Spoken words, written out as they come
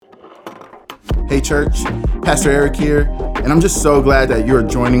Hey church, Pastor Eric here, and I'm just so glad that you're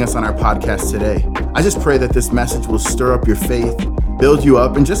joining us on our podcast today. I just pray that this message will stir up your faith, build you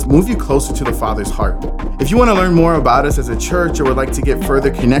up, and just move you closer to the Father's heart. If you want to learn more about us as a church or would like to get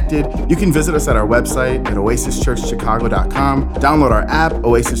further connected, you can visit us at our website at oasischurchchicago.com, download our app,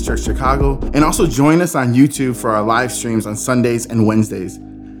 Oasis Church Chicago, and also join us on YouTube for our live streams on Sundays and Wednesdays.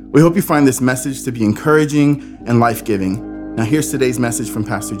 We hope you find this message to be encouraging and life-giving. Now here's today's message from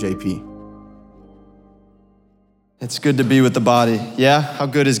Pastor JP. It's good to be with the body. Yeah, how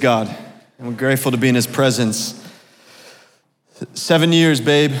good is God? And we're grateful to be in his presence. 7 years,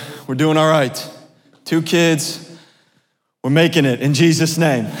 babe. We're doing all right. 2 kids. We're making it in Jesus'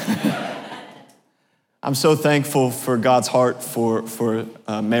 name. I'm so thankful for God's heart for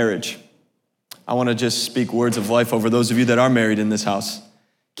marriage. I want to just speak words of life over those of you that are married in this house.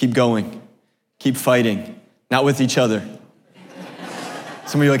 Keep going. Keep fighting. Not with each other.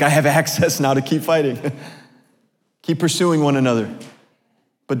 Some of you are like, I have access now to keep fighting. Keep pursuing one another,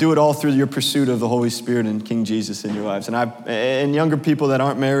 but do it all through your pursuit of the Holy Spirit and King Jesus in your lives. And younger people that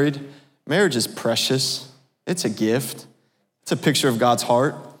aren't married, marriage is precious. It's a gift. It's a picture of God's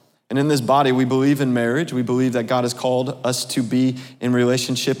heart. And in this body, we believe in marriage. We believe that God has called us to be in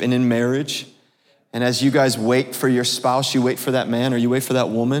relationship and in marriage. And as you guys wait for your spouse, you wait for that man or you wait for that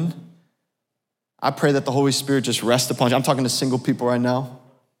woman, I pray that the Holy Spirit just rest upon you. I'm talking to single people right now.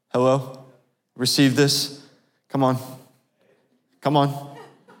 Hello? Receive this. Come on. Come on.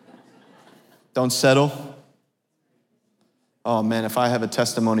 Don't settle. Oh man, if I have a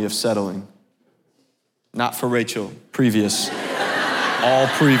testimony of settling. Not for Rachel, previous. All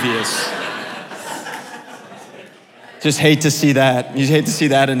previous. Just hate to see that. You hate to see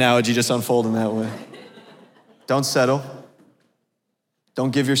that analogy just unfold in that way. Don't settle.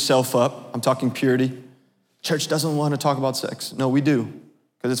 Don't give yourself up. I'm talking purity. Church doesn't want to talk about sex. No, we do,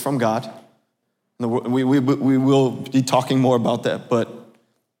 because it's from God. We will be talking more about that, but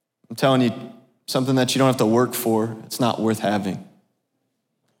I'm telling you, something that you don't have to work for, it's not worth having.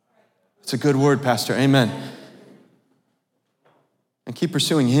 It's a good word, Pastor. Amen. And keep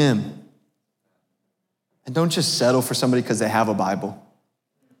pursuing him. And don't just settle for somebody because they have a Bible.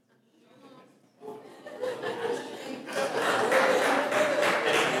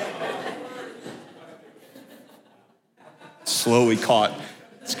 Slowly caught.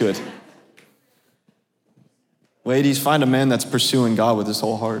 It's good. Ladies, find a man that's pursuing God with his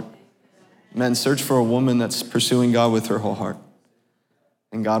whole heart. Men, search for a woman that's pursuing God with her whole heart.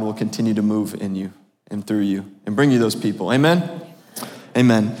 And God will continue to move in you and through you and bring you those people. Amen?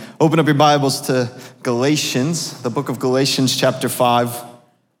 Amen. Open up your Bibles to Galatians, the book of Galatians chapter 5.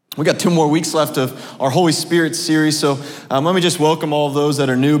 We got 2 more weeks left of our Holy Spirit series, so let me just welcome all of those that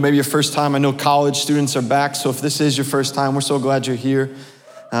are new, maybe your first time. I know college students are back, so if this is your first time, we're so glad you're here.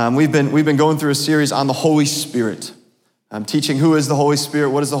 We've been going through a series on the Holy Spirit. I'm teaching who is the Holy Spirit,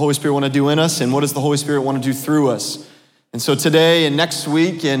 what does the Holy Spirit want to do in us, and what does the Holy Spirit want to do through us. And so today and next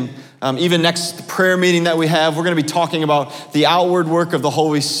week and even next prayer meeting that we have, we're going to be talking about the outward work of the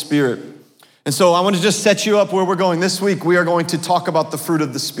Holy Spirit. And so I want to just set you up where we're going. This week, we are going to talk about the fruit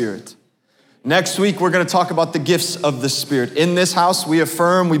of the Spirit. Next week, we're going to talk about the gifts of the Spirit. In this house, we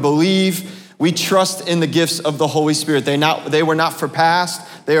affirm, we believe, we trust in the gifts of the Holy Spirit. They were not for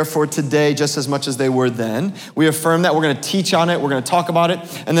past, they are for today just as much as they were then. We affirm that. We're going to teach on it. We're going to talk about it.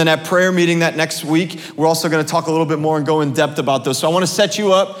 And then at prayer meeting that next week, we're also going to talk a little bit more and go in depth about those. So I want to set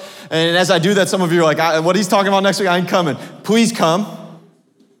you up. And as I do that, some of you are like, what he's talking about next week, I ain't coming. Please come.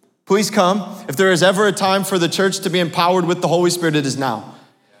 Please come. If there is ever a time for the church to be empowered with the Holy Spirit, it is now.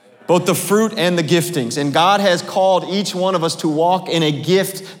 Both the fruit and the giftings. And God has called each one of us to walk in a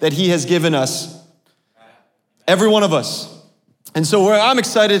gift that he has given us. Every one of us. And so I'm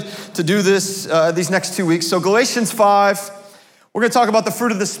excited to do this these next 2 weeks. So Galatians 5, we're going to talk about the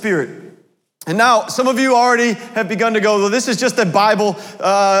fruit of the Spirit. And now some of you already have begun to go, well, this is just a Bible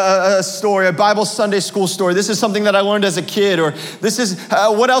story, a Bible Sunday school story. This is something that I learned as a kid, or this is,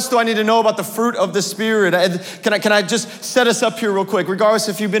 what else do I need to know about the fruit of the Spirit? Can I just set us up here real quick, regardless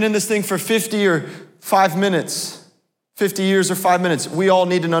if you've been in this thing for 50 or 5 minutes, 50 years or 5 minutes, we all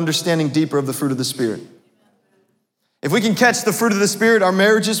need an understanding deeper of the fruit of the Spirit. If we can catch the fruit of the Spirit, our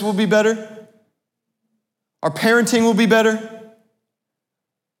marriages will be better. Our parenting will be better.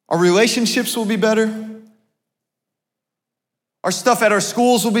 Our relationships will be better. Our stuff at our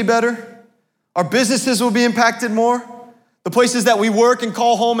schools will be better. Our businesses will be impacted more. The places that we work and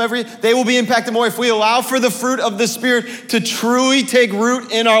call home they will be impacted more if we allow for the fruit of the Spirit to truly take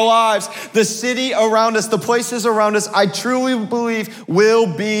root in our lives. The city around us, the places around us, I truly believe will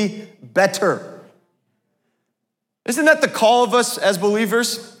be better. Isn't that the call of us as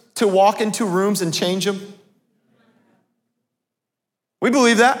believers? to walk into rooms and change them? We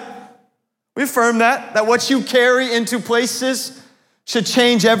believe that. We affirm that what you carry into places should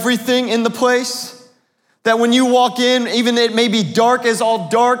change everything in the place. That when you walk in, even it may be dark as all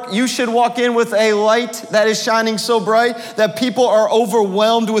dark, you should walk in with a light that is shining so bright that people are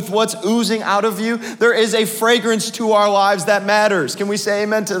overwhelmed with what's oozing out of you. There is a fragrance to our lives that matters. Can we say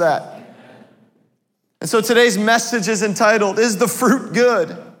amen to that? Amen. And so today's message is entitled, Is the Fruit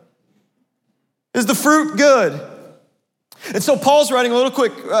Good? Is the fruit good? And so Paul's writing, a little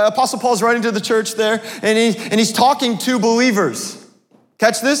quick, Apostle Paul's writing to the church there, and he's talking to believers.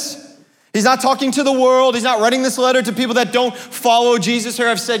 Catch this? He's not talking to the world. He's not writing this letter to people that don't follow Jesus or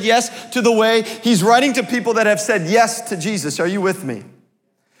have said yes to the way. He's writing to people that have said yes to Jesus. Are you with me?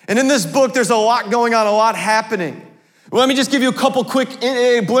 And in this book, there's a lot going on, a lot happening. Well, let me just give you a couple quick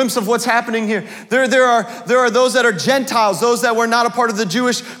glimpses of what's happening here. There are those that are Gentiles, those that were not a part of the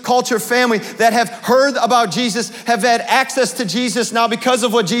Jewish culture family, that have heard about Jesus, have had access to Jesus now because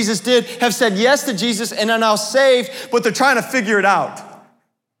of what Jesus did, have said yes to Jesus and are now saved, but they're trying to figure it out.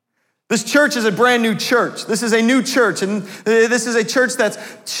 This church is a brand new church. This is a new church, and this is a church that's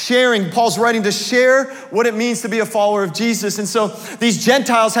sharing. Paul's writing to share what it means to be a follower of Jesus. And so these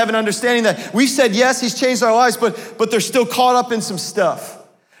Gentiles have an understanding that we've said yes, he's changed our lives, but they're still caught up in some stuff.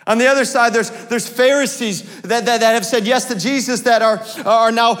 On the other side, there's Pharisees that have said yes to Jesus that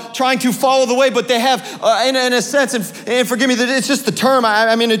are now trying to follow the way, but they have, in a sense, and forgive me, it's just the term,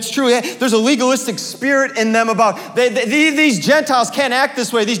 I mean, it's true, there's a legalistic spirit in them about, these Gentiles can't act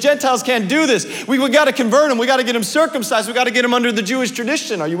this way, these Gentiles can't do this. We got to convert them, we got to get them circumcised, we got to get them under the Jewish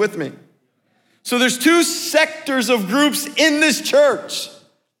tradition. Are you with me? So there's two sectors of groups in this church.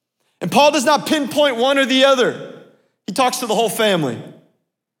 And Paul does not pinpoint one or the other. He talks to the whole family.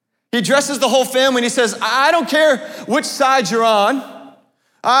 He addresses the whole family and he says, I don't care which side you're on.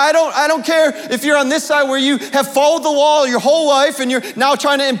 I don't care if you're on this side where you have followed the law your whole life and you're now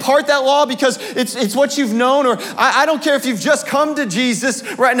trying to impart that law because it's what you've known, or I don't care if you've just come to Jesus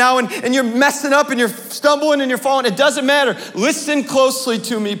right now and you're messing up and you're stumbling and you're falling. It doesn't matter. Listen closely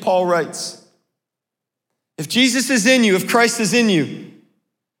to me, Paul writes. If Jesus is in you, if Christ is in you,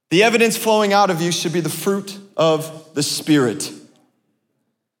 the evidence flowing out of you should be the fruit of the Spirit.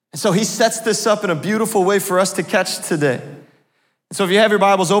 And so he sets this up in a beautiful way for us to catch today. And so if you have your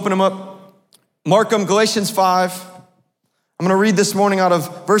Bibles, open them up. Mark them, Galatians 5. I'm going to read this morning out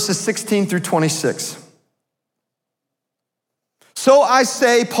of verses 16 through 26. So I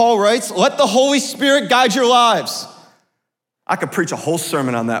say, Paul writes, let the Holy Spirit guide your lives. I could preach a whole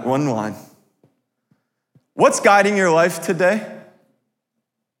sermon on that one line. What's guiding your life today?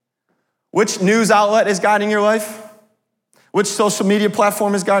 Which news outlet is guiding your life? Which social media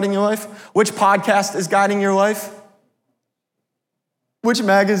platform is guiding your life? Which podcast is guiding your life? Which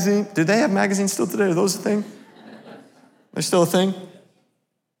magazine? Do they have magazines still today? Are those a thing? They're still a thing?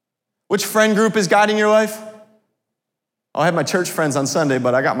 Which friend group is guiding your life? I have my church friends on Sunday,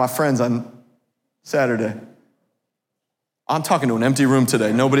 but I got my friends on Saturday. I'm talking to an empty room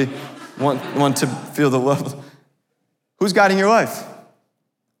today. Nobody want to feel the love. Who's guiding your life?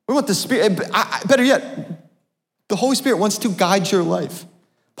 We want the Spirit. Better yet, the Holy Spirit wants to guide your life.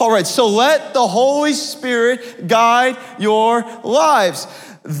 Paul writes, so let the Holy Spirit guide your lives.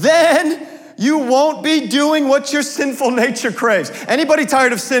 Then you won't be doing what your sinful nature craves. Anybody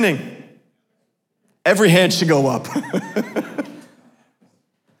tired of sinning? Every hand should go up.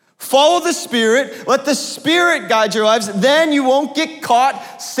 Follow the Spirit. Let the Spirit guide your lives. Then you won't get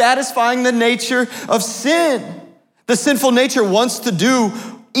caught satisfying the nature of sin. The sinful nature wants to do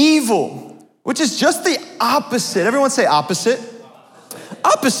evil, which is just the opposite. Everyone say opposite.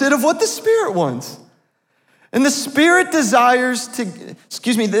 Opposite of what the Spirit wants. And the Spirit and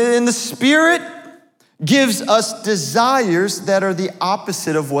the Spirit gives us desires that are the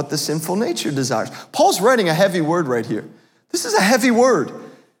opposite of what the sinful nature desires. Paul's writing a heavy word right here. This is a heavy word.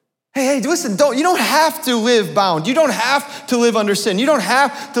 Hey, listen, you don't have to live bound. You don't have to live under sin. You don't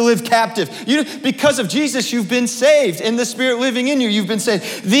have to live captive. Because of Jesus, you've been saved. And the Spirit living in you, you've been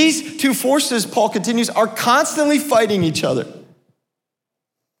saved. These two forces, Paul continues, are constantly fighting each other.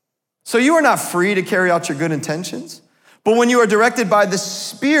 So you are not free to carry out your good intentions. But when you are directed by the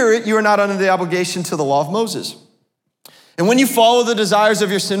Spirit, you are not under the obligation to the law of Moses. And when you follow the desires of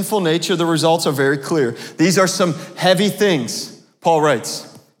your sinful nature, the results are very clear. These are some heavy things, Paul writes.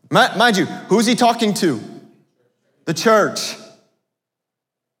 Mind you, who's he talking to? The church.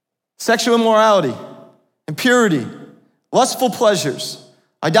 Sexual immorality, impurity, lustful pleasures,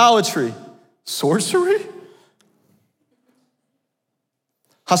 idolatry, sorcery,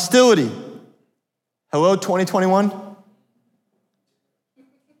 hostility. Hello, 2021?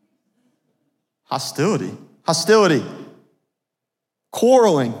 hostility,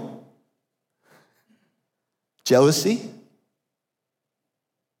 quarreling, jealousy,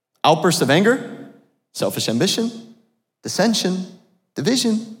 outbursts of anger, selfish ambition, dissension,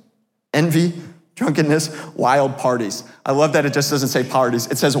 division, envy, drunkenness, wild parties. I love that it just doesn't say parties.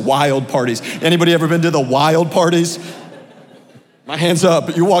 It says wild parties. Anybody ever been to the wild parties? My hand's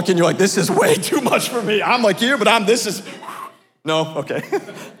up. You walk in, you're like, this is way too much for me. I'm like here, but this is, no, okay.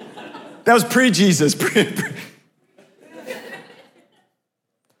 That was pre-Jesus.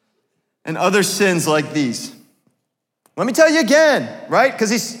 And other sins like these. Let me tell you again, right? Because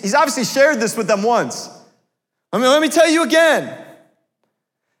he's obviously shared this with them once. Let me tell you again.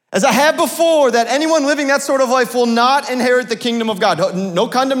 As I have before, that anyone living that sort of life will not inherit the kingdom of God. No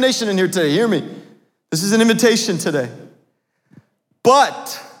condemnation in here today, hear me. This is an invitation today.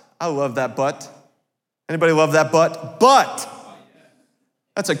 But, I love that but. Anybody love that but? But,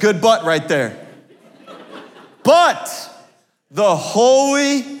 that's a good but right there. But, the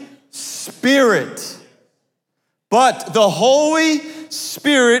Holy Spirit. But the Holy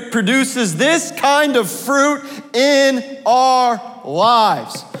Spirit produces this kind of fruit in our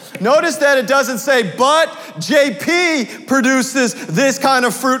lives. Notice that it doesn't say, but JP produces this kind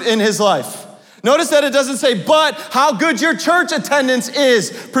of fruit in his life. Notice that it doesn't say, but how good your church attendance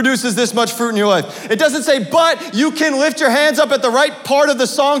is produces this much fruit in your life. It doesn't say, but you can lift your hands up at the right part of the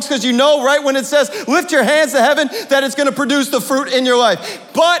songs because you know right when it says, lift your hands to heaven, that it's gonna produce the fruit in your life.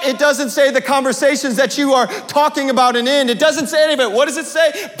 But it doesn't say the conversations that you are talking about and in. It doesn't say any of it. What does it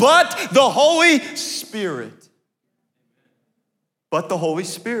say? But the Holy Spirit. But the Holy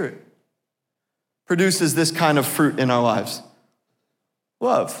Spirit produces this kind of fruit in our lives.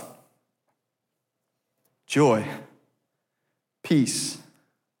 Love. Joy, peace,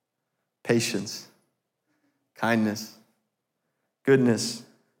 patience, kindness, goodness,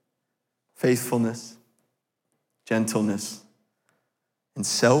 faithfulness, gentleness, and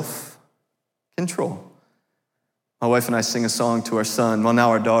self-control. My wife and I sing a song to our son, well, now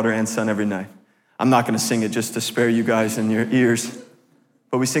our daughter and son every night. I'm not gonna sing it just to spare you guys in your ears,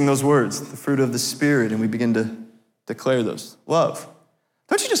 but we sing those words, the fruit of the Spirit, and we begin to declare those. Love.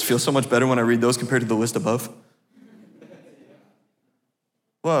 Don't you just feel so much better when I read those compared to the list above?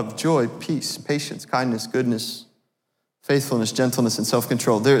 Love, joy, peace, patience, kindness, goodness, faithfulness, gentleness, and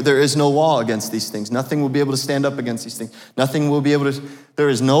self-control. There is no law against these things. Nothing will be able to stand up against these things. There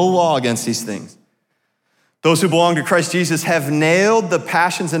is no law against these things. Those who belong to Christ Jesus have nailed the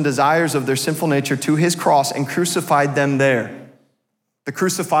passions and desires of their sinful nature to his cross and crucified them there. The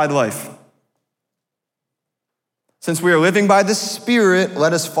crucified life. Since we are living by the Spirit,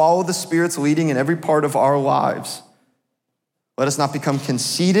 let us follow the Spirit's leading in every part of our lives. Let us not become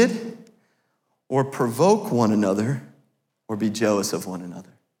conceited or provoke one another or be jealous of one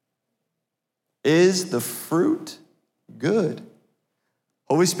another. Is the fruit good?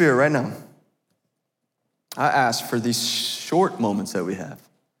 Holy Spirit, right now, I ask for these short moments that we have,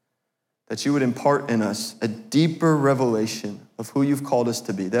 that you would impart in us a deeper revelation of who you've called us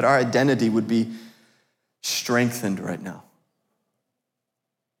to be, that our identity would be strengthened right now.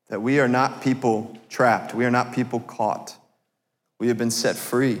 That we are not people trapped. We are not people caught. We have been set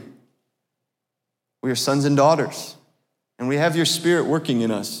free. We are sons and daughters. And we have your Spirit working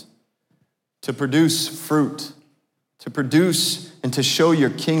in us to produce fruit, to produce and to show your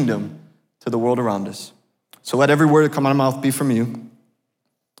kingdom to the world around us. So let every word that come out of my mouth be from you.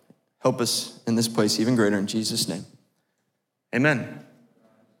 Help us in this place even greater in Jesus' name. Amen.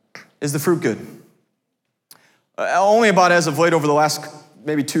 Is the fruit good? Only about as of late over the last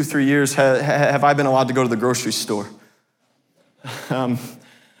maybe 2-3 years have I been allowed to go to the grocery store.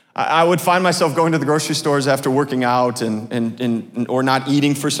 I would find myself going to the grocery stores after working out or not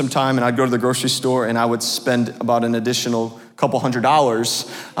eating for some time, and I'd go to the grocery store and I would spend about an additional couple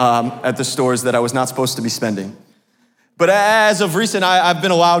 $100 at the stores that I was not supposed to be spending. But as of recent, I've been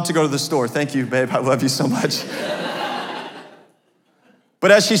allowed to go to the store. Thank you, babe. I love you so much. But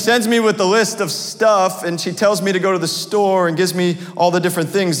as she sends me with the list of stuff and she tells me to go to the store and gives me all the different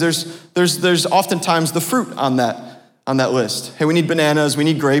things, there's oftentimes the fruit on that list. Hey, we need bananas, we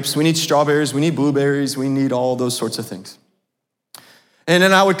need grapes, we need strawberries, we need blueberries, we need all those sorts of things. And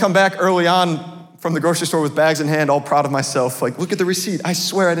then I would come back early on from the grocery store with bags in hand, all proud of myself, like, look at the receipt. I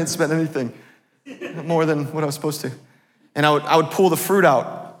swear I didn't spend anything more than what I was supposed to. And I would pull the fruit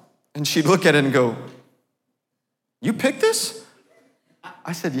out and she'd look at it and go, you picked this?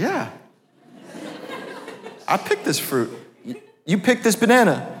 I said, yeah. I picked this fruit. You picked this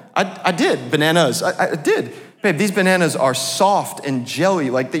banana. I did. Bananas. I did. Babe, these bananas are soft and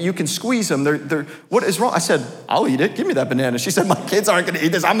jelly, like that you can squeeze them. What is wrong? I said, I'll eat it. Give me that banana. She said, my kids aren't gonna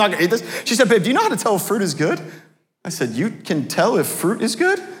eat this. I'm not gonna eat this. She said, babe, do you know how to tell if fruit is good? I said, you can tell if fruit is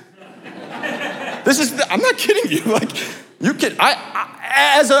good? I'm not kidding you. Like, you can,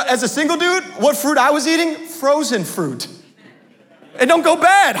 as a single dude, what fruit I was eating? Frozen fruit. It don't go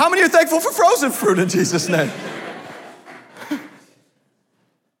bad. How many are thankful for frozen fruit in Jesus' name?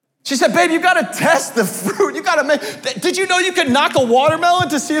 She said, babe, you gotta test the fruit. Did you know you could knock a watermelon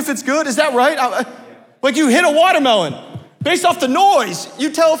to see if it's good? Is that right? Like you hit a watermelon. Based off the noise,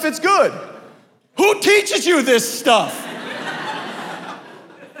 you tell if it's good. Who teaches you this stuff?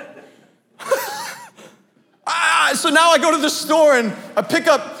 So now I go to the store and I pick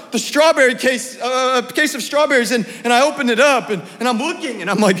up the strawberry case, a case of strawberries, and I open it up and I'm looking and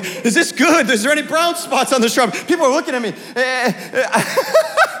I'm like, is this good? Is there any brown spots on the strawberry? People are looking at me.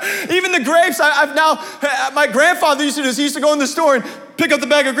 Even the grapes, my grandfather used to do this. He used to go in the store and pick up the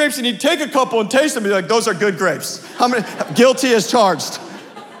bag of grapes and he'd take a couple and taste them and be like, those are good grapes. How many? Guilty as charged.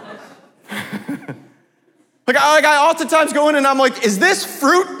 Like I oftentimes go in and I'm like, is this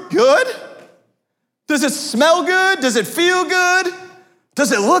fruit good? Does it smell good? Does it feel good?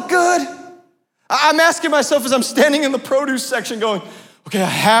 Does it look good? I'm asking myself as I'm standing in the produce section going, okay, I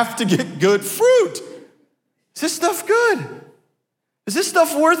have to get good fruit. Is this stuff good? Is this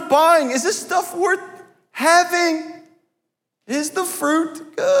stuff worth buying? Is this stuff worth having? Is the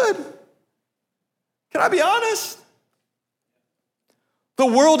fruit good? Can I be honest? The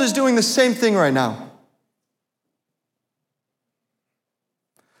world is doing the same thing right now.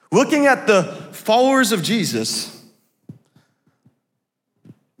 Looking at the followers of Jesus.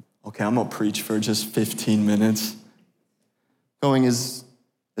 Okay, I'm gonna preach for just 15 minutes. Going, is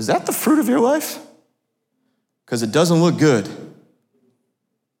that the fruit of your life? Because it doesn't look good.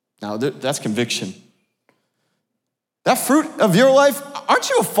 Now, that's conviction. That fruit of your life, aren't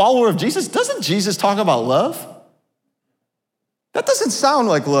you a follower of Jesus? Doesn't Jesus talk about love? That doesn't sound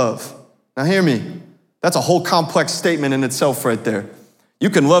like love. Now hear me. That's a whole complex statement in itself right there. You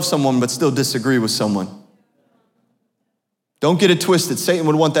can love someone but still disagree with someone. Don't get it twisted. Satan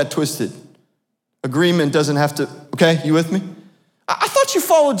would want that twisted. Agreement doesn't have to, okay, you with me? I thought you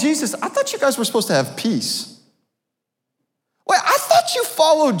followed Jesus. I thought you guys were supposed to have peace. Wait, I thought you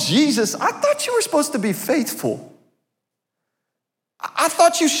followed Jesus. I thought you were supposed to be faithful. I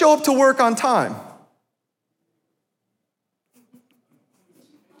thought you show up to work on time.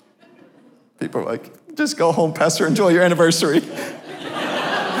 People are like, just go home, Pastor, enjoy your anniversary.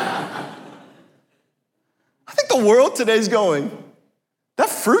 I think the world today is going, that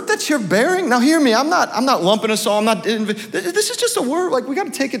fruit that you're bearing, now hear me, I'm not lumping us all, this is just a word, like we gotta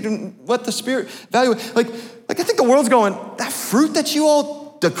take it and let the Spirit evaluate. Like I think the world's going, that fruit that you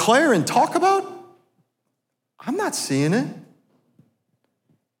all declare and talk about, I'm not seeing it.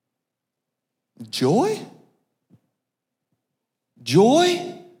 Joy?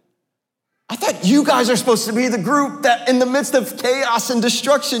 Joy? I thought you guys are supposed to be the group that in the midst of chaos and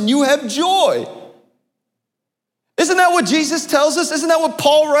destruction, you have joy. Isn't that what Jesus tells us? Isn't that what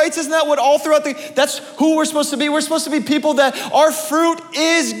Paul writes? Isn't that what all throughout that's who we're supposed to be? We're supposed to be people that our fruit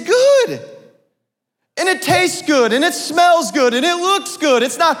is good. And it tastes good, and it smells good, and it looks good.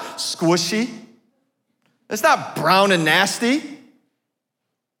 It's not squishy. It's not brown and nasty.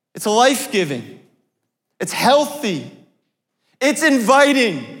 It's life-giving. It's healthy. It's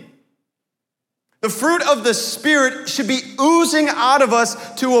inviting. The fruit of the Spirit should be oozing out of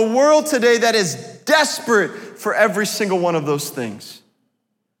us to a world today that is desperate for every single one of those things.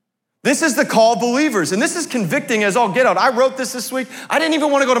 This is the call of believers, and this is convicting as all get out. I wrote this week. I didn't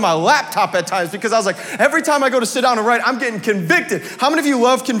even want to go to my laptop at times because I was like, every time I go to sit down and write, I'm getting convicted. How many of you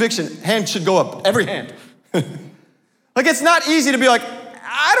love conviction? Hand should go up, every hand. Like it's not easy to be like,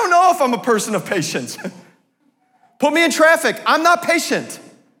 I don't know if I'm a person of patience. Put me in traffic, I'm not patient.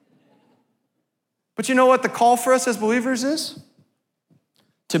 But you know what the call for us as believers is?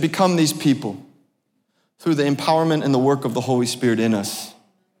 To become these people through the empowerment and the work of the Holy Spirit in us.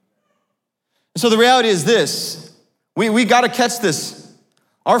 And so the reality is this, we gotta catch this.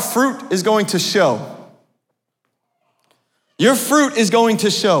 Our fruit is going to show. Your fruit is going to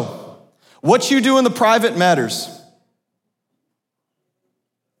show. What you do in the private matters.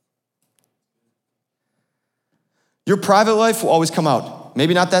 Your private life will always come out.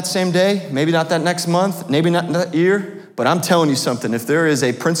 Maybe not that same day, maybe not that next month, maybe not that year, but I'm telling you something. If there is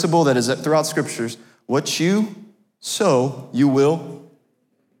a principle that is throughout scriptures, what you sow, you will.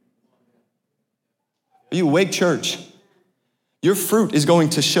 Are you awake, church? Your fruit is going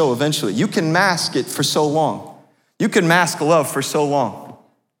to show eventually. You can mask it for so long. You can mask love for so long.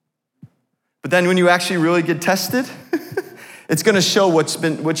 But then when you actually really get tested, it's gonna show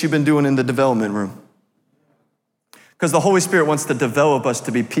what you've been doing in the development room. Because the Holy Spirit wants to develop us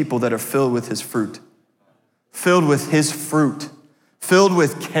to be people that are filled with his fruit. Filled with his fruit. Filled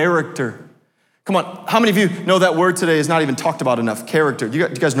with character. Come on, how many of you know that word today is not even talked about enough? Character. Do you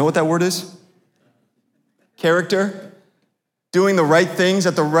guys know what that word is? Character. Doing the right things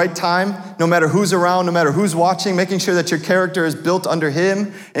at the right time, no matter who's around, no matter who's watching, making sure that your character is built under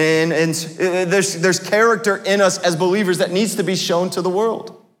him. And there's character in us as believers that needs to be shown to the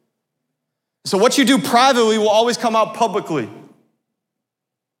world. So what you do privately will always come out publicly.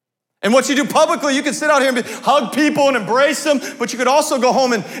 And what you do publicly, you can sit out here and hug people and embrace them, but you could also go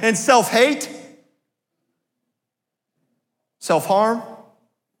home and self-hate, self-harm.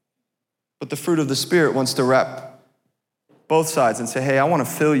 But the fruit of the Spirit wants to wrap both sides and say, hey, I want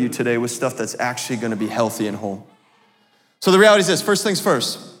to fill you today with stuff that's actually going to be healthy and whole. So the reality is this, first things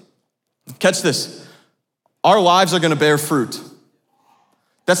first. Catch this. Our lives are going to bear fruit.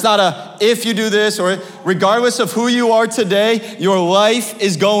 That's not a if you do this, or regardless of who you are today, your life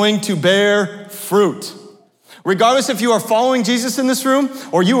is going to bear fruit. Regardless if you are following Jesus in this room,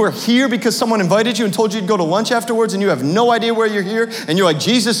 or you are here because someone invited you and told you to go to lunch afterwards and you have no idea where you're here, and you're like,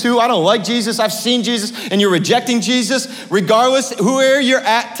 Jesus who? I don't like Jesus, I've seen Jesus, and you're rejecting Jesus. Regardless where you're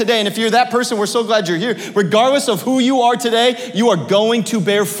at today, and if you're that person, we're so glad you're here. Regardless of who you are today, you are going to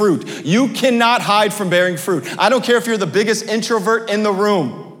bear fruit. You cannot hide from bearing fruit. I don't care if you're the biggest introvert in the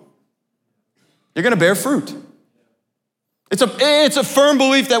room. You're gonna bear fruit. It's a firm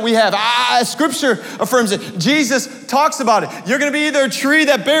belief that we have. Scripture affirms it. Jesus talks about it. You're gonna be either a tree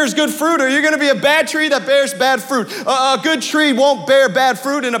that bears good fruit, or you're gonna be a bad tree that bears bad fruit. A good tree won't bear bad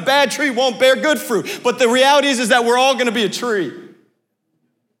fruit, and a bad tree won't bear good fruit. But the reality is that we're all gonna be a tree.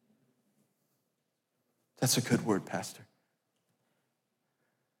 That's a good word, Pastor.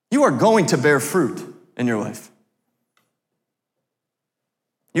 You are going to bear fruit in your life.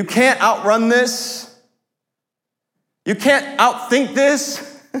 You can't outrun this. You can't outthink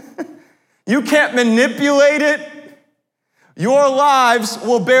this. You can't manipulate it. Your lives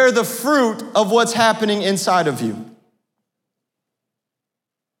will bear the fruit of what's happening inside of you.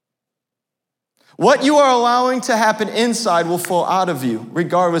 What you are allowing to happen inside will flow out of you,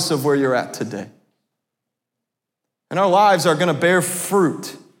 regardless of where you're at today. And our lives are going to bear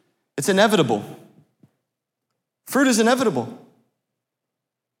fruit. It's inevitable. Fruit is inevitable.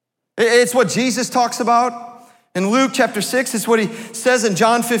 It's what Jesus talks about. In Luke chapter 6, it's what he says in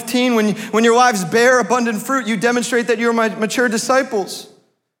John 15, when your lives bear abundant fruit, you demonstrate that you're my mature disciples.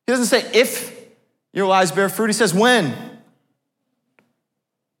 He doesn't say if your lives bear fruit, he says when.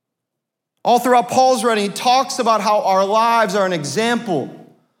 All throughout Paul's writing, he talks about how our lives are an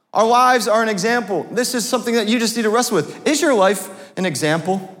example. Our lives are an example. This is something that you just need to wrestle with. Is your life an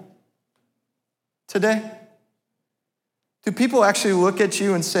example today? Do people actually look at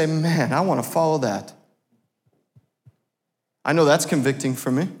you and say, man, I want to follow that? I know that's convicting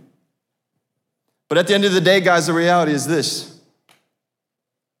for me. But at the end of the day, guys, the reality is this.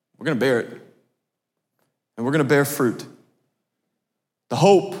 We're going to bear it. And we're going to bear fruit. The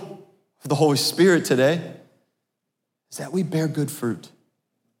hope of the Holy Spirit today is that we bear good fruit.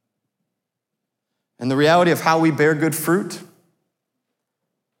 And the reality of how we bear good fruit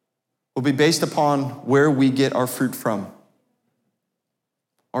will be based upon where we get our fruit from.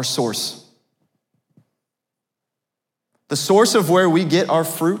 Our source. The source of where we get our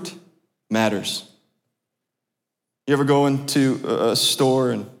fruit matters. You ever go into a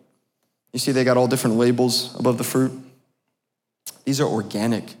store and you see they got all different labels above the fruit? These are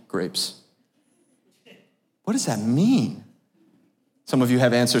organic grapes. What does that mean? Some of you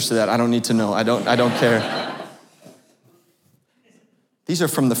have answers to that. I don't need to know. I don't care. These are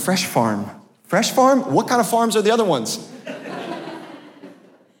from the Fresh Farm. Fresh Farm? What kind of farms are the other ones?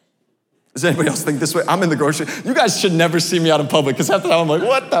 Does anybody else think this way? I'm in the grocery. You guys should never see me out in public, because after that I'm like,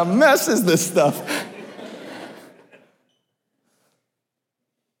 what the mess is this stuff?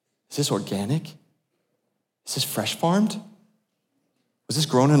 Is this organic? Is this fresh farmed? Was this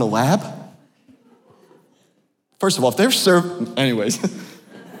grown in a lab? First of all, if they're served, anyways.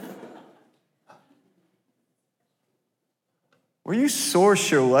 Where you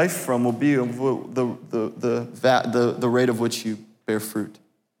source your life from will be the rate of which you bear fruit.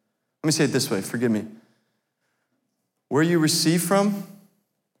 Let me say it this way, forgive me. Where you receive from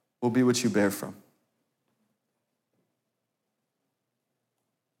will be what you bear from.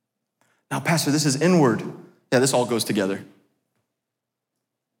 Now, Pastor, this is inward. Yeah, this all goes together.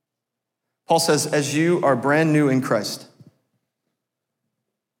 Paul says, as you are brand new in Christ.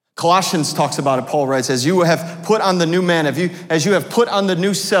 Colossians talks about it, Paul writes, as you have put on the new man, as you have put on the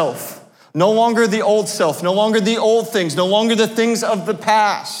new self. No longer the old self, no longer the old things, no longer the things of the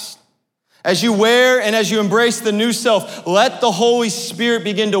past. As you wear and as you embrace the new self, let the Holy Spirit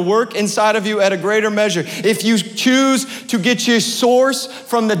begin to work inside of you at a greater measure. If you choose to get your source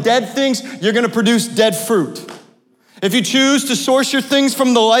from the dead things, you're gonna produce dead fruit. If you choose to source your things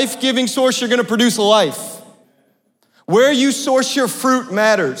from the life-giving source, you're gonna produce life. Where you source your fruit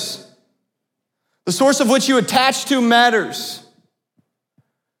matters. The source of which you attach to matters.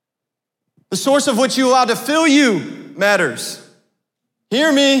 The source of which you allow to fill you matters.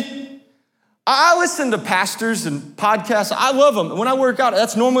 Hear me. I listen to pastors and podcasts. I love them. When I work out,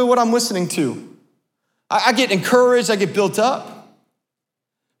 that's normally what I'm listening to. I get encouraged, I get built up.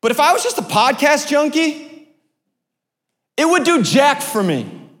 But if I was just a podcast junkie, it would do jack for me.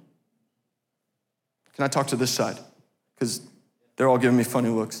 Can I talk to this side? Because they're all giving me funny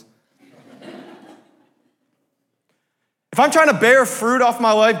looks. If I'm trying to bear fruit off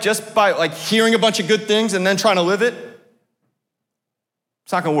my life just by like hearing a bunch of good things and then trying to live it,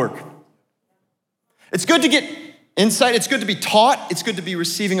 it's not gonna work. It's good to get insight. It's good to be taught. It's good to be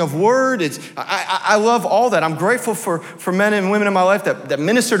receiving of word. I love all that. I'm grateful for men and women in my life that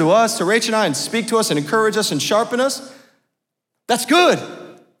minister to us, to Rach and I, and speak to us and encourage us and sharpen us. That's good.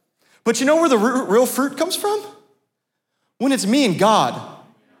 But you know where the real fruit comes from? When it's me and God.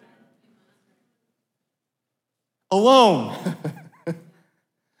 Alone.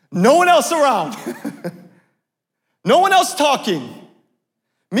 No one else around. No one else talking.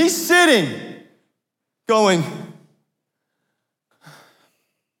 Me sitting. Going,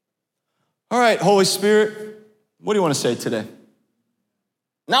 all right, Holy Spirit, what do you want to say today?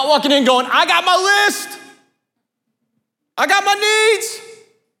 Not walking in going, I got my list. I got my needs.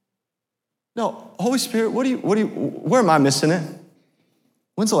 No, Holy Spirit, where am I missing it?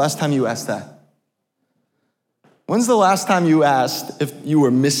 When's the last time you asked that? When's the last time you asked if you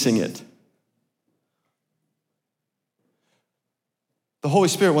were missing it? The Holy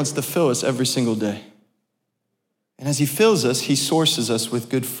Spirit wants to fill us every single day. And as he fills us, he sources us with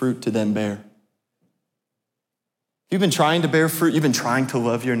good fruit to then bear. You've been trying to bear fruit, you've been trying to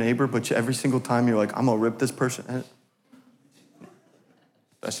love your neighbor, but every single time you're like, I'm gonna rip this person.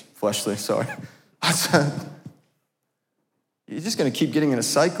 That's fleshly, sorry. You're just gonna keep getting in a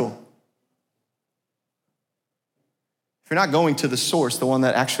cycle. If you're not going to the source, the one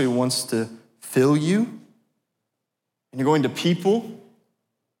that actually wants to fill you, and you're going to people,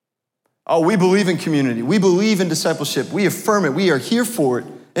 oh, we believe in community. We believe in discipleship. We affirm it. We are here for it.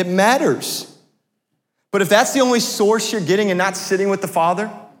 It matters. But if that's the only source you're getting and not sitting with the Father,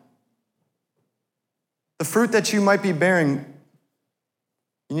 the fruit that you might be bearing,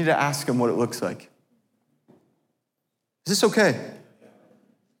 you need to ask him what it looks like. Is this okay?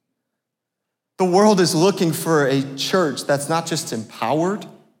 The world is looking for a church that's not just empowered,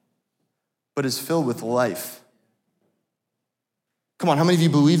 but is filled with life. Come on, how many of you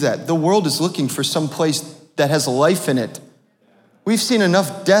believe that? The world is looking for some place that has life in it. We've seen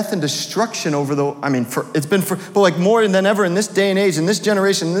enough death and destruction but like more than ever in this day and age, in this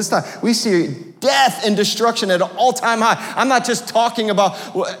generation, in this time, we see death and destruction at an all-time high. I'm not just talking about,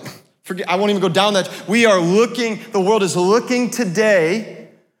 I won't even go down that. The world is looking today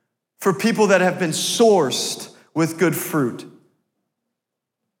for people that have been sourced with good fruit,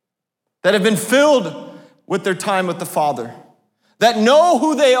 that have been filled with their time with the Father, that know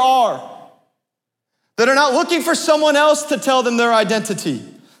who they are, that are not looking for someone else to tell them their identity.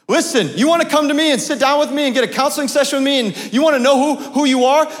 Listen, you want to come to me and sit down with me and get a counseling session with me and you want to know who you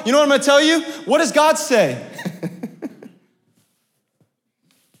are? You know what I'm going to tell you? What does God say?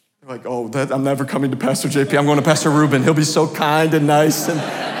 You're like, I'm never coming to Pastor JP. I'm going to Pastor Ruben. He'll be so kind and nice. And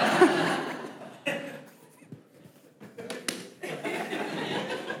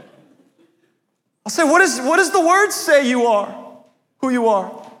I'll say, what does the word say you are? Who you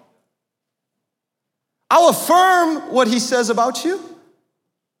are. I'll affirm what he says about you.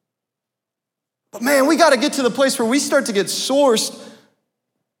 But man, we got to get to the place where we start to get sourced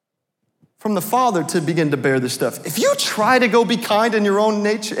from the Father to begin to bear this stuff. If you try to go be kind in your own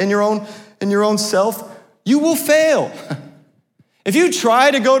nature, in your own self, you will fail. If you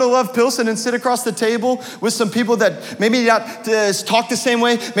try to go to Love Pilsen and sit across the table with some people that maybe not talk the same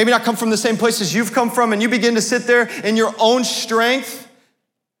way, maybe not come from the same places you've come from, and you begin to sit there in your own strength,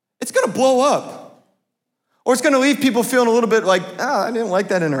 it's gonna blow up. Or it's gonna leave people feeling a little bit like, I didn't like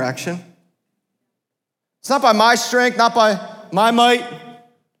that interaction. It's not by my strength, not by my might,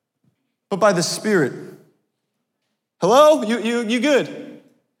 but by the Spirit. Hello? You good?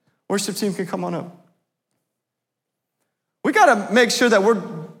 Worship team can come on up. We got to make sure that we're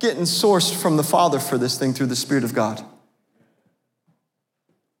getting sourced from the Father for this thing through the Spirit of God.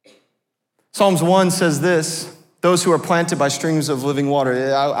 Psalms 1 says this, those who are planted by streams of living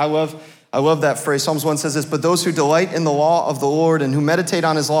water. I love that phrase. Psalms 1 says this, but those who delight in the law of the Lord and who meditate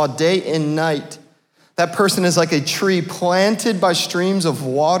on his law day and night, that person is like a tree planted by streams of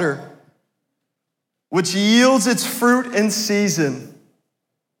water, which yields its fruit in season,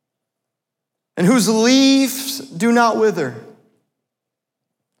 and whose leaves do not wither.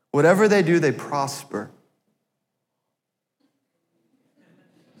 Whatever they do, they prosper.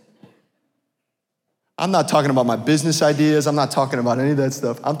 I'm not talking about my business ideas. I'm not talking about any of that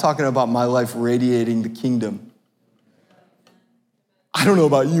stuff. I'm talking about my life radiating the kingdom. I don't know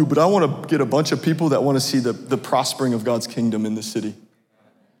about you, but I want to get a bunch of people that want to see the prospering of God's kingdom in the city.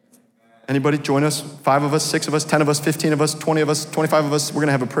 Anybody join us? 5 of us, 6 of us, 10 of us, 15 of us, 20 of us, 25 of us. We're going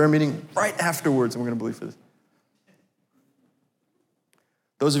to have a prayer meeting right afterwards, and we're going to believe for this.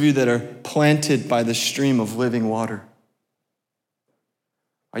 Those of you that are planted by the stream of living water,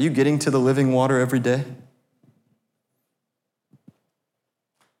 are you getting to the living water every day?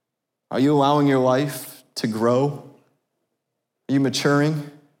 Are you allowing your life to grow? Are you maturing?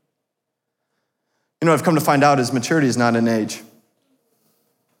 You know, I've come to find out is maturity is not an age.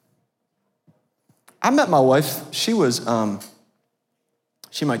 I met my wife. She was,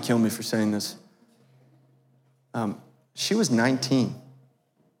 she might kill me for saying this. She was 19.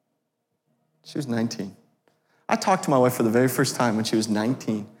 She was 19. I talked to my wife for the very first time when she was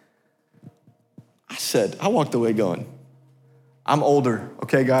 19. I walked away going, I'm older,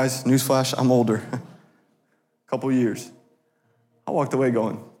 okay, guys? Newsflash, I'm older. A couple years. I walked away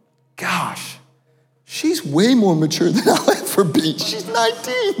going, gosh, she's way more mature than I'll ever be. She's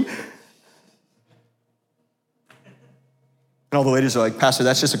 19. And all the ladies are like, Pastor,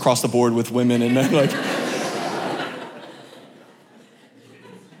 that's just across the board with women. And they're like,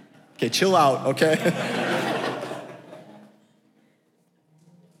 okay, chill out, okay?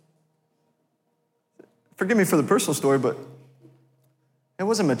 Forgive me for the personal story, but it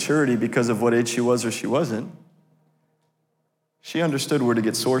wasn't maturity because of what age she was or she wasn't. She understood where to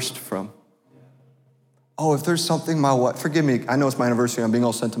get sourced from. Oh, if there's something my wife, forgive me, I know it's my anniversary, I'm being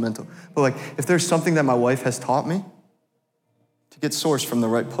all sentimental, but like, if there's something that my wife has taught me, to get sourced from the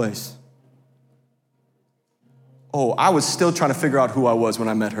right place. Oh, I was still trying to figure out who I was when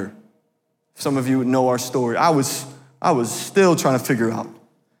I met her. Some of you know our story. I was still trying to figure out.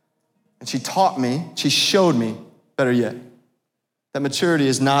 And she taught me, she showed me, better yet, that maturity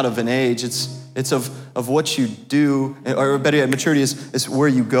is not of an age, it's of what you do, or better yet, maturity is where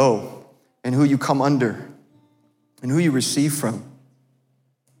you go and who you come under and who you receive from,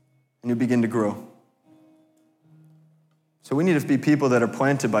 and you begin to grow. So we need to be people that are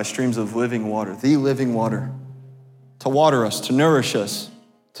planted by streams of living water, the living water, to water us, to nourish us,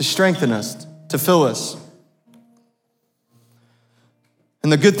 to strengthen us, to fill us.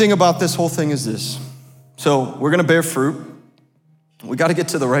 And the good thing about this whole thing is this. So we're gonna bear fruit. We gotta get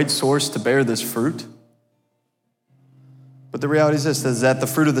to the right source to bear this fruit. But the reality is this, is that the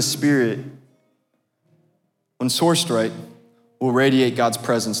fruit of the Spirit, when sourced right, will radiate God's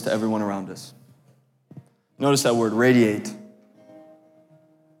presence to everyone around us. Notice that word, radiate.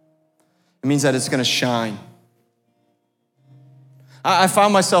 It means that it's gonna shine. I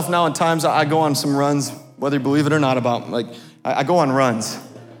found myself now in times I go on some runs, whether you believe it or not, I go on runs.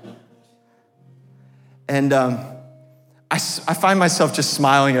 And I find myself just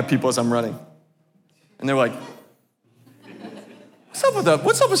smiling at people as I'm running. And they're like,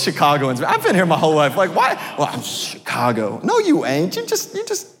 what's up with Chicagoans? I've been here my whole life. Like, why? Well, I'm Chicago. No, you ain't. You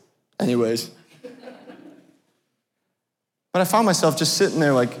just, anyways. But I found myself just sitting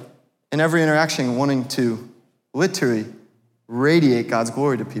there like in every interaction wanting to literally radiate God's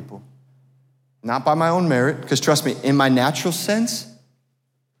glory to people. Not by my own merit, because trust me, in my natural sense,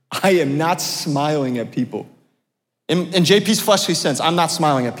 I am not smiling at people. In JP's fleshly sense, I'm not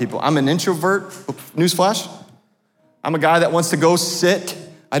smiling at people. I'm an introvert, newsflash. I'm a guy that wants to go sit.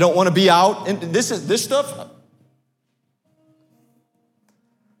 I don't want to be out. And this stuff.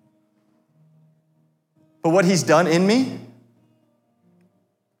 But what he's done in me,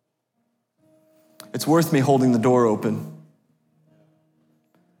 it's worth me holding the door open.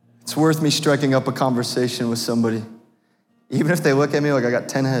 It's worth me striking up a conversation with somebody, even if they look at me like I got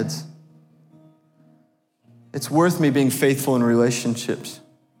 10 heads. It's worth me being faithful in relationships.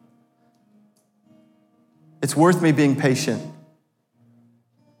 It's worth me being patient.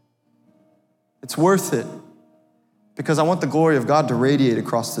 It's worth it because I want the glory of God to radiate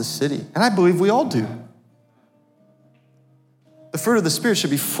across this city. And I believe we all do. The fruit of the Spirit should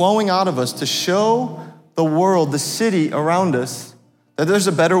be flowing out of us to show the world, the city around us, that there's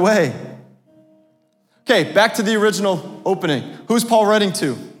a better way. Okay, back to the original opening. Who's Paul writing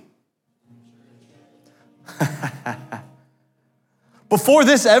to? Before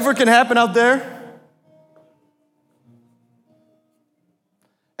this ever can happen out there,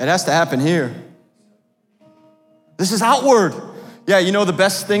 it has to happen here. This is outward. Yeah, you know the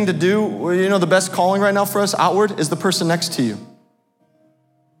best thing to do, you know the best calling right now for us outward is the person next to you.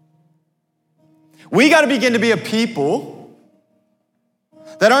 We got to begin to be a people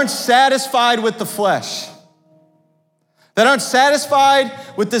that aren't satisfied with the flesh, that aren't satisfied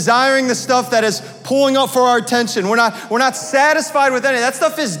with desiring the stuff that is pulling up for our attention. We're not satisfied with any. That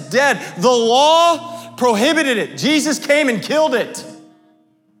stuff is dead. The law prohibited it. Jesus came and killed it.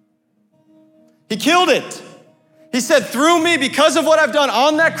 He killed it. He said, through me, because of what I've done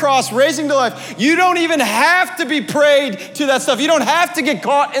on that cross, raising to life, you don't even have to be prayed to that stuff. You don't have to get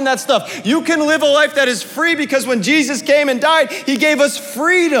caught in that stuff. You can live a life that is free because when Jesus came and died, he gave us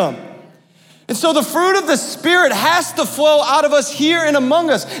freedom. And so the fruit of the Spirit has to flow out of us here and among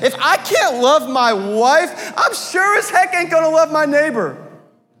us. If I can't love my wife, I'm sure as heck ain't gonna love my neighbor.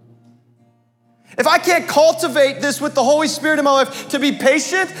 If I can't cultivate this with the Holy Spirit in my life to be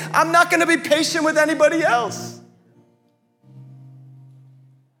patient, I'm not gonna be patient with anybody else.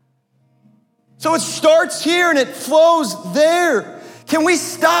 So it starts here and it flows there. Can we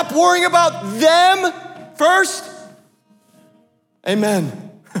stop worrying about them first? Amen.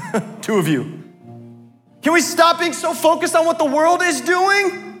 2 of you. Can we stop being so focused on what the world is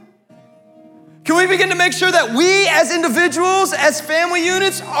doing? Can we begin to make sure that we as individuals, as family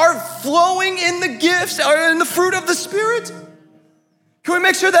units, are flowing in the gifts or in the fruit of the Spirit? Can we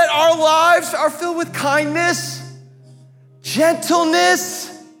make sure that our lives are filled with kindness, gentleness,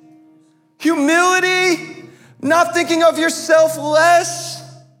 humility, not thinking of yourself less?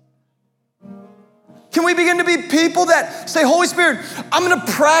 Can we begin to be people that say, Holy Spirit, I'm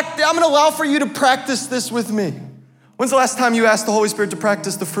gonna allow for you to practice this with me. When's the last time you asked the Holy Spirit to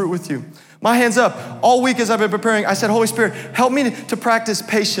practice the fruit with you? My hand's up. All week as I've been preparing, I said, Holy Spirit, help me to practice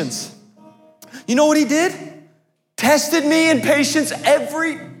patience. You know what he did? Tested me in patience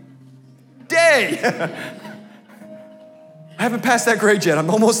every day. I haven't passed that grade yet. I'm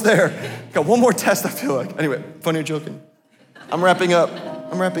almost there. Got one more test, I feel like. Anyway, funny or joking? I'm wrapping up.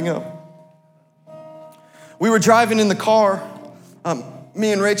 We were driving in the car,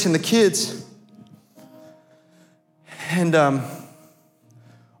 me and Rach and the kids, and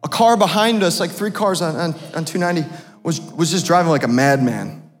a car behind us, like 3 cars on 290, was just driving like a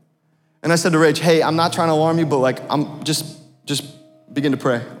madman. And I said to Rach, hey, I'm not trying to alarm you, but like, I'm just begin to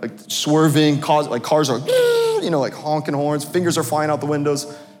pray. Like swerving, like cars are, like honking horns, fingers are flying out the windows.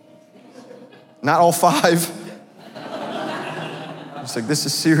 Not all 5. It's like, this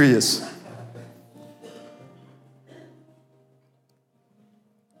is serious.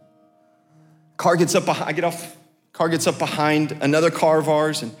 Car gets up behind, I get off, car gets up behind another car of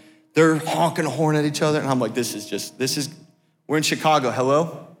ours and they're honking a horn at each other. And I'm like, we're in Chicago,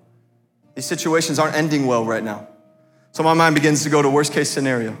 hello? These situations aren't ending well right now. So my mind begins to go to worst case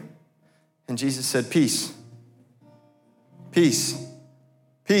scenario. And Jesus said, peace, peace,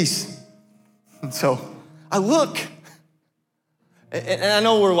 peace. And so I look, and I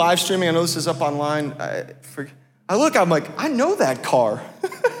know we're live streaming. I know this is up online. I look, I'm like, I know that car.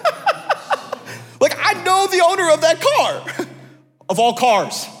 Like, I know the owner of that car, of all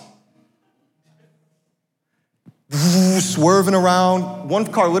cars. Swerving around. One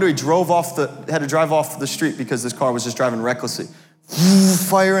car literally had to drive off the street because this car was just driving recklessly.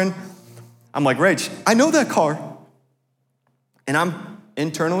 Firing. I'm like, Rach, I know that car. And I'm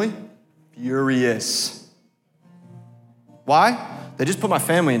internally furious. Why? They just put my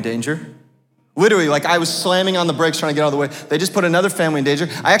family in danger. Literally, like I was slamming on the brakes trying to get out of the way. They just put another family in danger.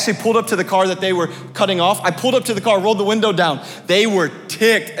 I actually pulled up to the car that they were cutting off. I pulled up to the car, rolled the window down. They were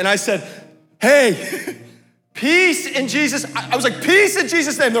ticked. And I said, hey, peace in Jesus. I was like, peace in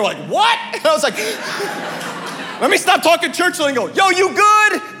Jesus' name. They're like, what? And I was like, let me stop talking church lingo. Yo, you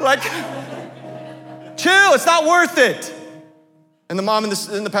good? Like, chill, it's not worth it. And the mom and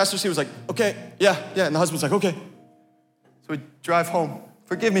the pastor, she was like, okay, yeah. And the husband's like, okay. So we drive home.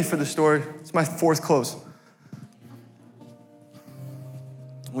 Forgive me for the story. It's my 4th close.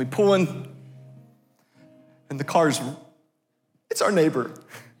 We pull in, and the car's, it's our neighbor.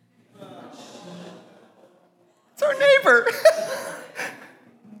 It's our neighbor.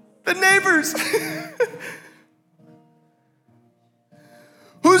 The neighbors.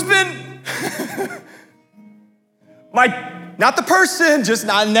 Who's been not the person,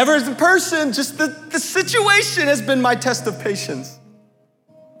 never the person, just the situation has been my test of patience.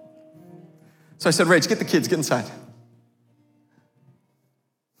 So I said, Rach, get the kids, get inside.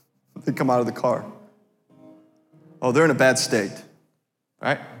 They come out of the car. Oh, they're in a bad state,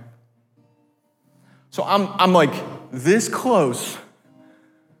 right? So I'm like this close.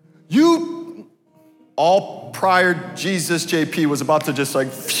 All prior Jesus JP was about to just like,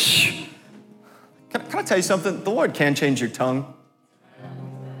 can I tell you something? The Lord can change your tongue.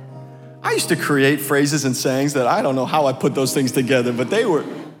 I used to create phrases and sayings that I don't know how I put those things together, but they were,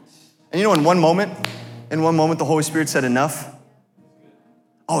 and you know, in one moment, the Holy Spirit said enough.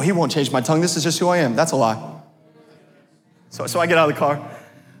 Oh, he won't change my tongue. This is just who I am. That's a lie. So I get out of the car.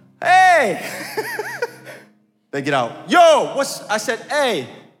 Hey! They get out. Yo, I said, hey,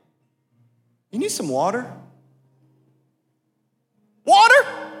 you need some water? Water?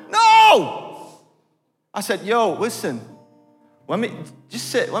 No! I said, yo, listen, let me, just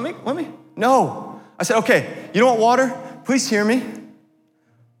sit, let me, no. I said, okay, you don't want water? Please hear me.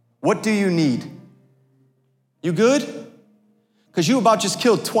 What do you need? You good? Because you about just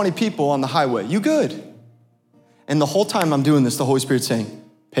killed 20 people on the highway. You good? And the whole time I'm doing this, the Holy Spirit's saying,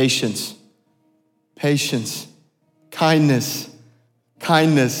 patience, patience, kindness,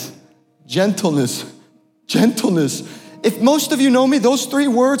 kindness, gentleness, gentleness. If most of you know me, those 3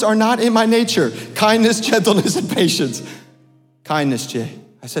 words are not in my nature. Kindness, gentleness, and patience. Kindness, Jay.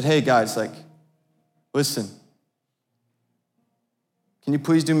 I said, hey guys, like, listen, can you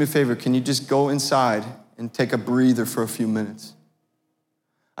please do me a favor? Can you just go inside and take a breather for a few minutes?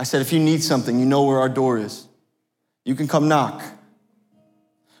 I said, if you need something, you know where our door is. You can come knock.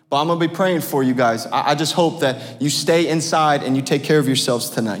 But I'm gonna be praying for you guys. I just hope that you stay inside and you take care of yourselves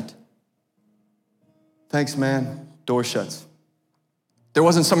tonight. Thanks, man. Door shuts. There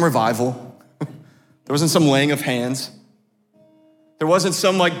wasn't some revival. There wasn't some laying of hands. There wasn't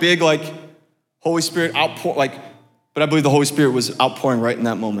some big Holy Spirit outpour, but I believe the Holy Spirit was outpouring right in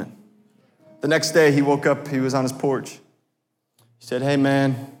that moment. The next day he woke up, he was on his porch. He said, hey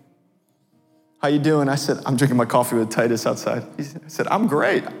man, how you doing? I said, I'm drinking my coffee with Titus outside. I said, I'm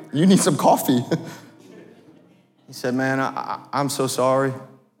great. You need some coffee. He said, man, I'm so sorry.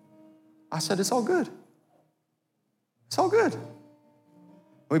 I said, it's all good. It's all good.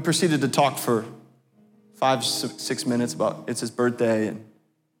 We proceeded to talk for 5-6 minutes about it's his birthday and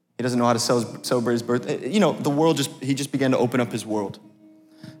he doesn't know how to celebrate his birthday. You know, he just began to open up his world.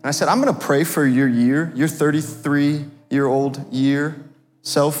 And I said, I'm gonna pray for your 33-year-old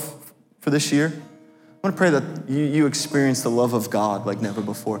self for this year. I'm gonna pray that you experience the love of God like never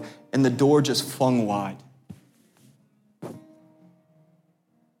before. And the door just flung wide.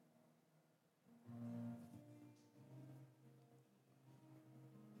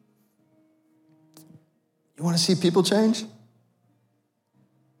 You wanna see people change?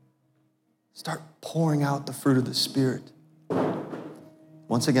 Start pouring out the fruit of the Spirit.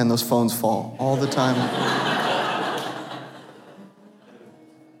 Once again, those phones fall all the time.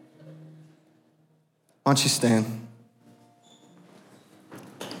 Why don't you stand?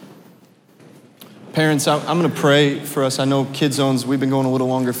 Parents, I'm gonna pray for us. I know Kid Zones, we've been going a little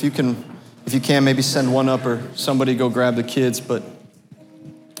longer. If you can, maybe send one up or somebody go grab the kids, but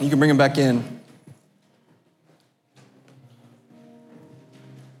you can bring them back in.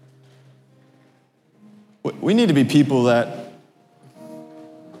 We need to be people that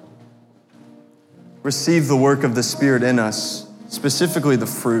receive the work of the Spirit in us, specifically the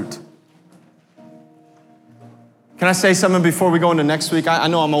fruit. Can I say something before we go into next week? I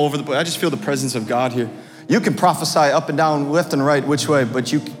know I'm all over the place. I just feel the presence of God here. You can prophesy up and down, left and right, which way,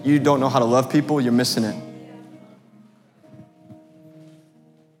 but you don't know how to love people, you're missing it.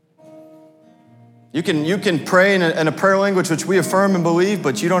 You can pray in a prayer language which we affirm and believe,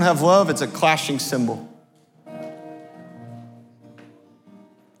 but you don't have love, it's a clashing symbol.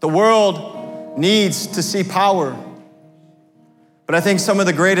 The world needs to see power, but I think some of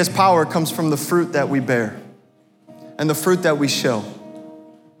the greatest power comes from the fruit that we bear and the fruit that we show.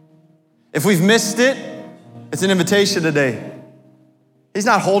 If we've missed it, it's an invitation today. He's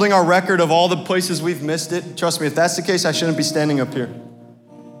not holding our record of all the places we've missed it. Trust me, if that's the case, I shouldn't be standing up here.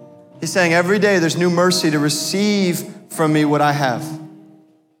 He's saying every day there's new mercy to receive from me what I have.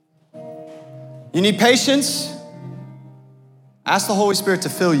 You need patience? Ask the Holy Spirit to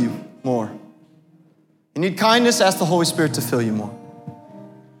fill you more. You need kindness? Ask the Holy Spirit to fill you more.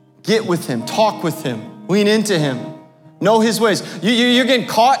 Get with him, talk with him, lean into him, know his ways. You're getting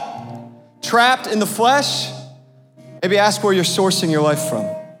caught, trapped in the flesh. Maybe ask where you're sourcing your life from.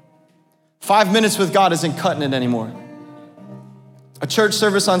 5 minutes with God isn't cutting it anymore. A church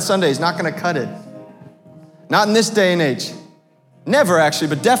service on Sunday is not gonna cut it. Not in this day and age. Never actually,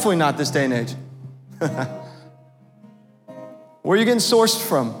 but definitely not this day and age. Where are you getting sourced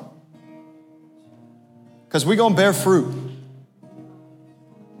from? Because we're gonna bear fruit.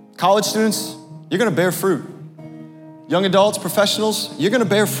 College students, you're gonna bear fruit. Young adults, professionals, you're gonna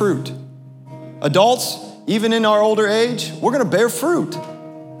bear fruit. Adults, even in our older age, we're gonna bear fruit.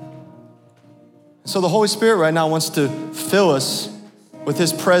 So the Holy Spirit right now wants to fill us with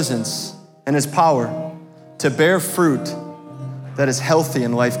his presence and his power to bear fruit that is healthy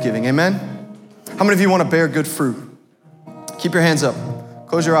and life-giving, amen? How many of you wanna bear good fruit? Keep your hands up.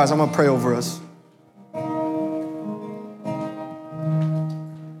 Close your eyes, I'm gonna pray over us.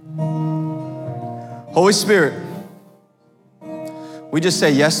 Holy Spirit, we just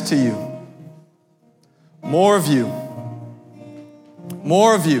say yes to you. More of you.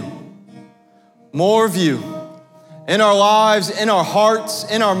 More of you. More of you. In our lives, in our hearts,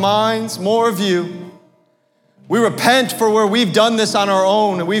 in our minds, more of you. We repent for where we've done this on our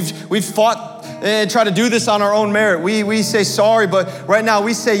own. We've fought and tried to do this on our own merit. We say sorry, but right now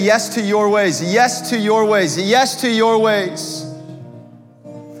we say yes to your ways. Yes to your ways. Yes to your ways.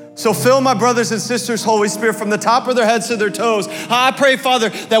 So fill my brothers and sisters, Holy Spirit, from the top of their heads to their toes. I pray, Father,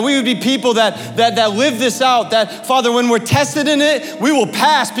 that we would be people that live this out, that, Father, when we're tested in it, we will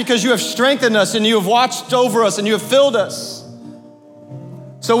pass because you have strengthened us and you have watched over us and you have filled us.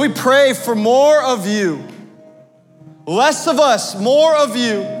 So we pray for more of you, less of us, more of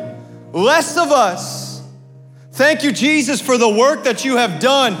you, less of us. Thank you, Jesus, for the work that you have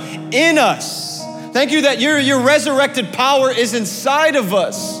done in us. Thank you that your resurrected power is inside of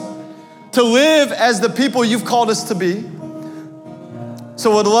us to live as the people you've called us to be.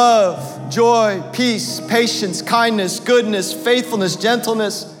 So with love, joy, peace, patience, kindness, goodness, faithfulness,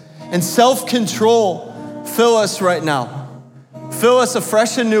 gentleness, and self-control, fill us right now. Fill us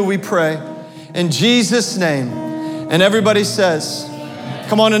afresh and new, we pray. In Jesus' name. And everybody says,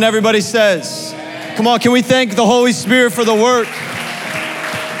 come on, and everybody says, come on, can we thank the Holy Spirit for the work?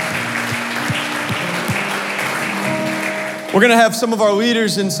 We're gonna have some of our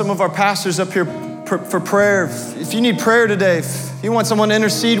leaders and some of our pastors up here for prayer. If you need prayer today, if you want someone to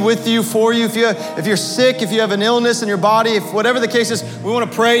intercede with you, for you, if you're sick, if you have an illness in your body, if whatever the case is, we wanna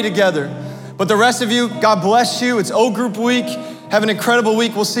pray together. But the rest of you, God bless you. It's O Group Week. Have an incredible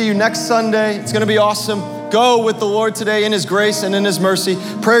week. We'll see you next Sunday. It's gonna be awesome. Go with the Lord today in his grace and in his mercy.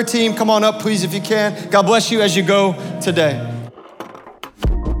 Prayer team, come on up, please, if you can. God bless you as you go today.